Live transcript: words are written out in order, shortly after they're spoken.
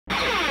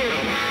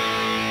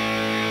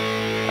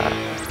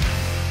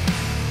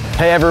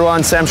Hey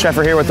everyone, Sam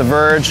Sheffer here with The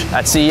Verge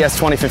at CES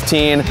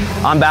 2015.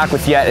 I'm back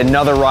with yet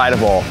another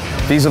rideable.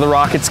 These are the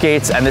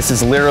RocketSkates, and this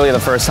is literally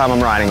the first time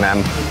I'm riding them.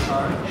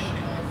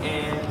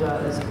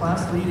 And is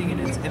class leading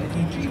in its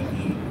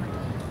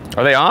MPGE.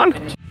 Are they on?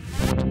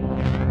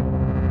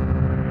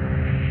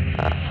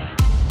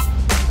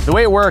 The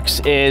way it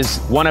works is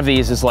one of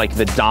these is like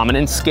the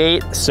dominant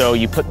skate. So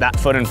you put that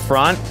foot in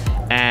front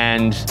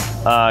and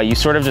you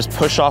sort of just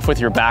push off with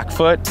your back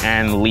foot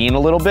and lean a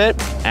little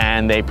bit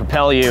and they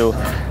propel you.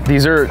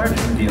 These are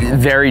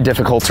very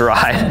difficult to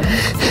ride.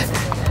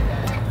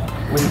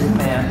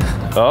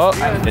 Oh,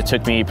 it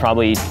took me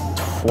probably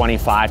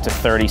 25 to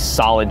 30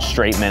 solid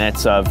straight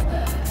minutes of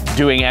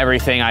doing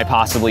everything I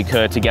possibly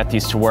could to get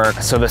these to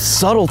work. So the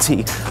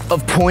subtlety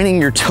of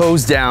pointing your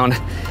toes down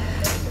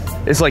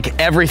is like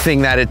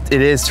everything that it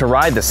is to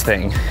ride this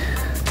thing,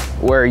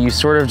 where you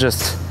sort of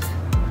just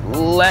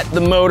let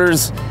the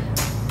motors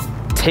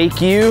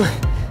take you.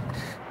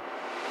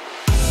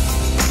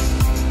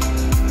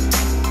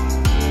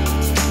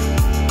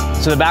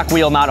 So the back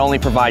wheel not only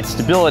provides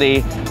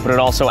stability, but it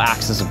also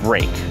acts as a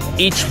brake.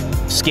 Each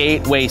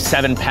skate weighs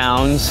 7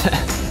 pounds,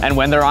 and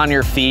when they're on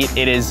your feet,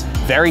 it is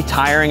very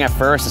tiring at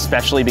first,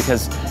 especially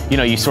because, you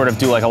know, you sort of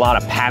do like a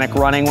lot of panic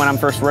running when I'm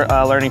first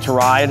learning to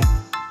ride.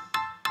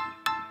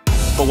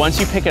 But once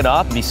you pick it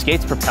up, these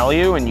skates propel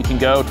you and you can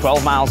go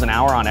 12 miles an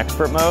hour on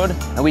expert mode.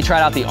 And we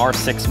tried out the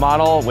R6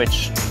 model,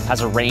 which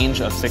has a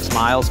range of 6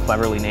 miles,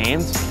 cleverly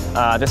named.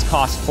 This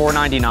costs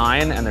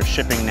 $4.99 and they're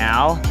shipping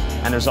now.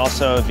 And there's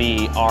also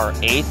the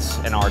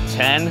R8 and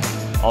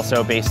R10,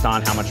 also based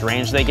on how much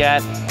range they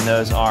get. And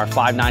those are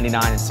 $5.99 and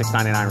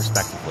 $6.99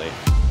 respectively.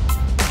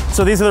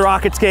 So these are the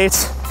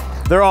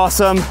RocketSkates. They're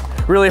awesome,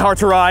 really hard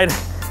to ride,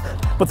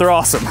 but they're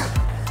awesome.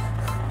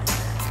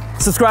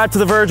 Subscribe to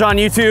The Verge on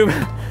YouTube.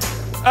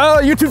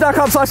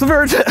 YouTube.com/The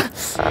Verge.